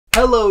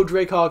Hello,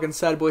 Drakehawk and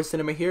Sad Boy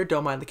Cinema here,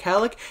 don't mind the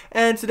calic,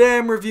 and today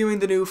I'm reviewing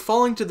the new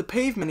Falling to the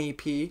Pavement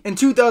EP. In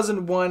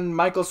 2001,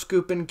 Michael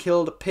Skupin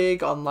killed a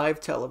pig on live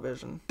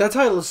television. That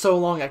title is so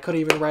long I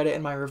couldn't even write it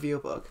in my review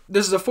book.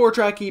 This is a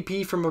 4-track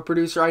EP from a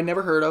producer I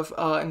never heard of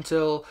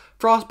until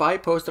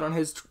Frostbite posted on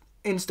his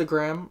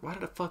Instagram. Why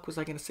the fuck was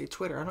I gonna say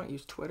Twitter? I don't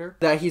use Twitter.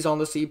 That he's on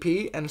this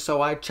EP, and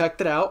so I checked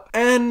it out.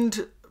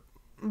 And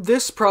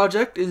this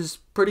project is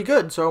pretty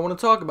good, so I want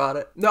to talk about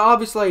it. Now,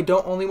 obviously, I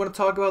don't only want to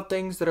talk about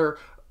things that are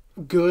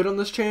good on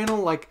this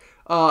channel. Like,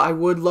 I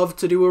would love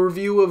to do a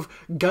review of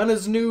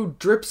Gunna's new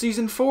Drip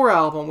Season 4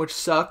 album, which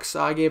sucks.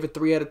 I gave it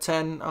 3 out of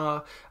 10.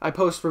 I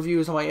post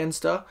reviews on my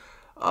Insta.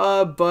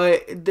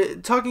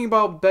 But talking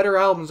about better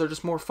albums are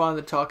just more fun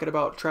than talking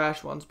about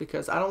trash ones,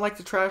 because I don't like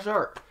to trash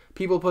art.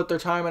 People put their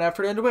time and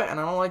effort into it, and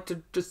I don't like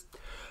to just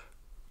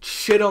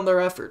shit on their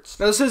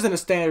efforts. Now, this isn't a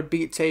standard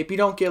beat tape. You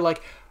don't get,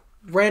 like,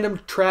 random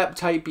trap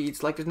type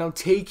beats. Like, there's no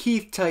Take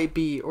Heath type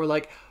beat, or,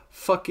 like,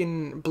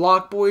 fucking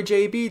Block Boy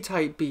JB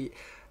type beat.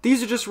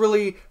 These are just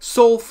really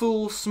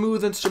soulful,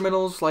 smooth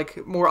instrumentals,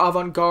 like more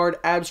avant-garde,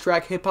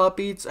 abstract hip-hop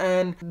beats,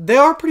 and they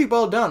are pretty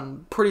well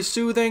done. Pretty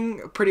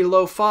soothing, pretty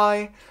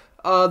lo-fi.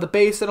 The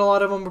bass in a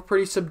lot of them are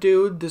pretty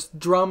subdued. The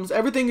drums,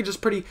 everything is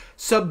just pretty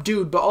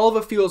subdued, but all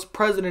of it feels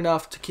present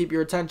enough to keep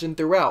your attention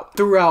throughout.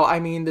 I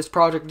mean, this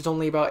project is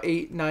only about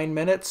 8-9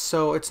 minutes,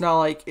 so it's not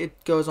like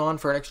it goes on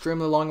for an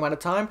extremely long amount of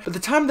time. But the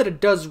time that it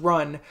does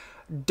run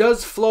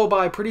does flow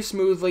by pretty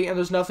smoothly, and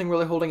there's nothing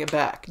really holding it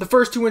back. The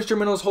first 2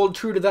 instrumentals hold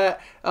true to that,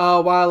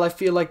 while I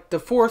feel like the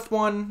 4th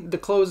one, the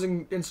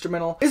closing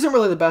instrumental, isn't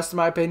really the best in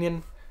my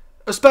opinion.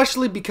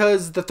 Especially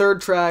because the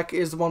 3rd track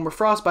is the one where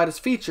Frostbite is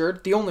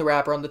featured, the only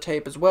rapper on the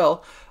tape as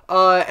well.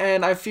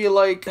 And I feel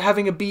like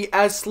having a beat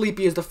as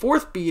sleepy as the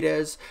 4th beat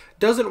is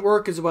doesn't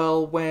work as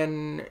well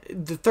when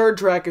the 3rd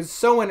track is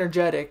so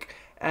energetic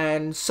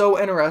and so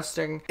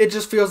interesting. It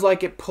just feels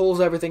like it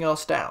pulls everything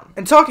else down.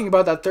 And talking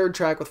about that 3rd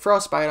track with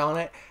Frostbite on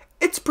it,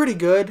 it's pretty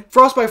good.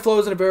 Frostbite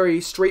flows in a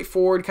very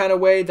straightforward kind of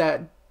way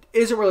that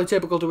isn't really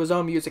typical to his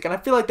own music, and I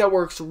feel like that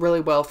works really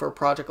well for a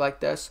project like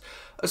this,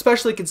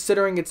 especially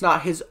considering it's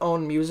not his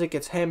own music,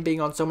 it's him being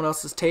on someone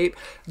else's tape.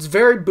 It's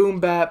very boom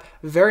bap,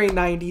 very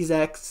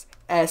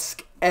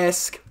 90s-esque,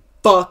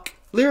 fuck.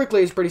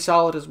 Lyrically, it's pretty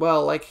solid as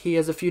well. Like, he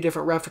has a few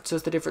different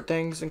references to different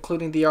things,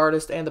 including the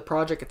artist and the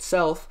project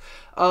itself.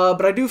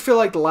 But I do feel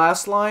like the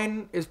last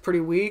line is pretty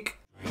weak.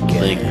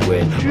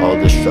 Liquid, all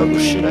the struggle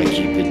shit, I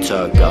keep it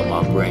tucked, got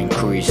my brain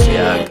creasing.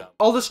 Yeah,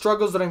 all the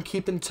struggles that I'm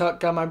keeping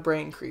tucked got my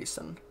brain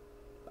creasing.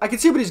 I can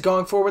see what he's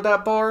going for with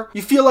that bar.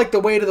 You feel like the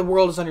weight of the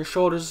world is on your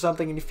shoulders or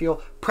something, and you feel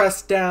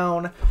pressed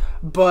down,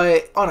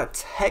 but on a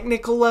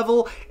technical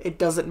level, it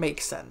doesn't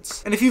make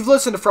sense. And if you've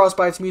listened to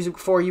Frostbite's music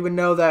before, you would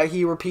know that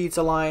he repeats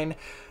a line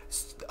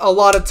a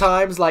lot of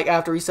times, like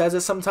after he says it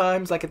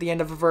sometimes, like at the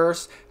end of a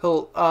verse.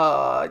 He'll,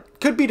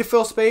 could be to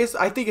fill space.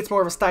 I think it's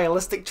more of a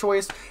stylistic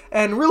choice,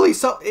 and really,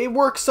 it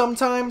works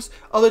sometimes,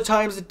 other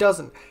times it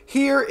doesn't.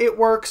 Here, it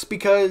works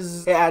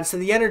because it adds to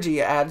the energy,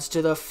 it adds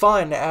to the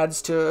fun, it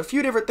adds to a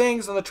few different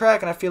things on the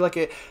track, and I feel like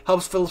it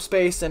helps fill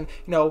space and,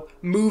 you know,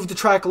 move the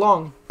track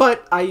along.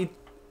 But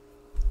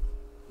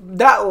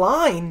that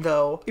line,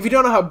 though, if you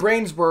don't know how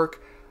brains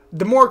work,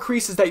 the more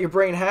creases that your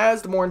brain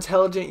has, the more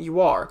intelligent you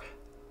are.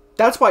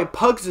 That's why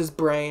Pugs'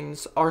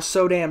 brains are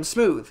so damn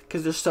smooth,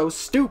 because they're so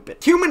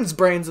stupid. Humans'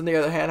 brains, on the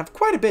other hand, have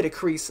quite a bit of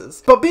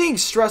creases. But being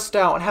stressed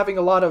out and having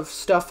a lot of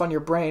stuff on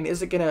your brain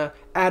isn't going to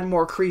add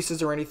more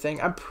creases or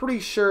anything. I'm pretty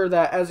sure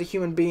that as a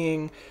human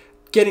being,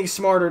 getting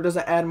smarter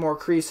doesn't add more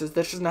creases.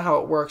 That's just not how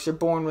it works. You're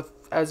born with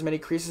as many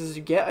creases as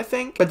you get, I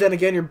think. But then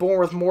again, you're born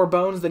with more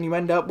bones than you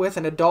end up with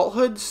in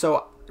adulthood,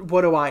 so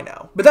what do I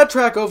know? But that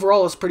track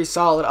overall is pretty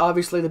solid.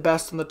 Obviously the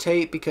best on the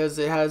tape because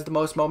it has the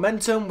most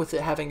momentum, with it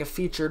having a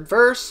featured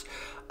verse.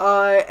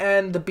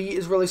 And the beat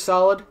is really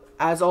solid,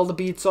 as all the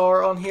beats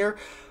are on here.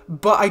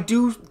 But I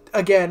do,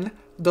 again,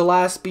 the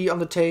last beat on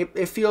the tape,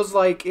 it feels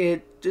like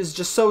it is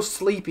just so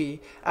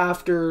sleepy.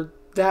 After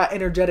that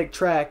energetic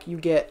track, you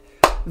get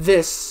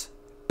this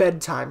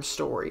bedtime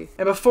story.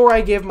 And before I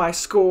give my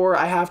score,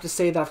 I have to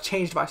say that I've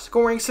changed my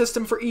scoring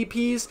system for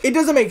EPs. It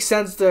doesn't make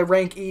sense to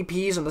rank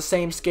EPs on the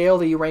same scale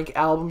that you rank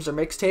albums or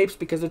mixtapes,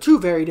 because they're two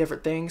very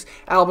different things.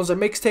 Albums or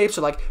mixtapes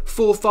are like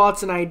full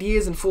thoughts and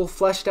ideas and full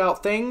fleshed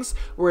out things,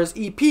 whereas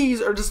EPs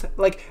are just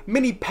like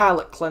mini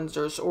palate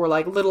cleansers, or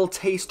like little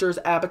tasters,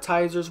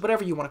 appetizers,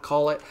 whatever you want to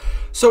call it.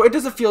 So it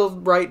doesn't feel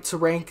right to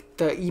rank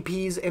the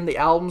EPs and the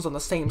albums on the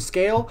same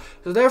scale.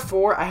 So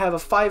therefore, I have a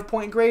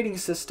 5-point grading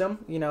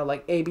system, you know,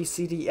 like A, B,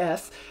 C, D,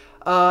 F.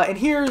 And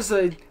here's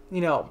a, you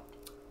know,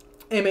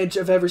 image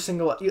of every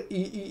single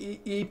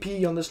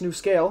EP on this new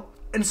scale.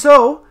 And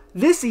so,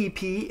 this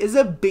EP is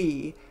a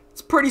B.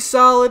 It's pretty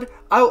solid.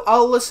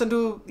 I'll listen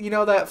to, you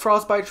know, that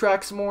Frostbite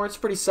track some more. It's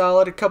pretty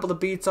solid. A couple of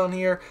beats on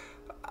here.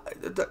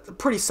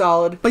 Pretty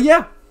solid. But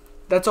yeah,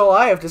 that's all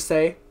I have to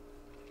say.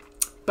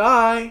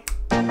 Bye.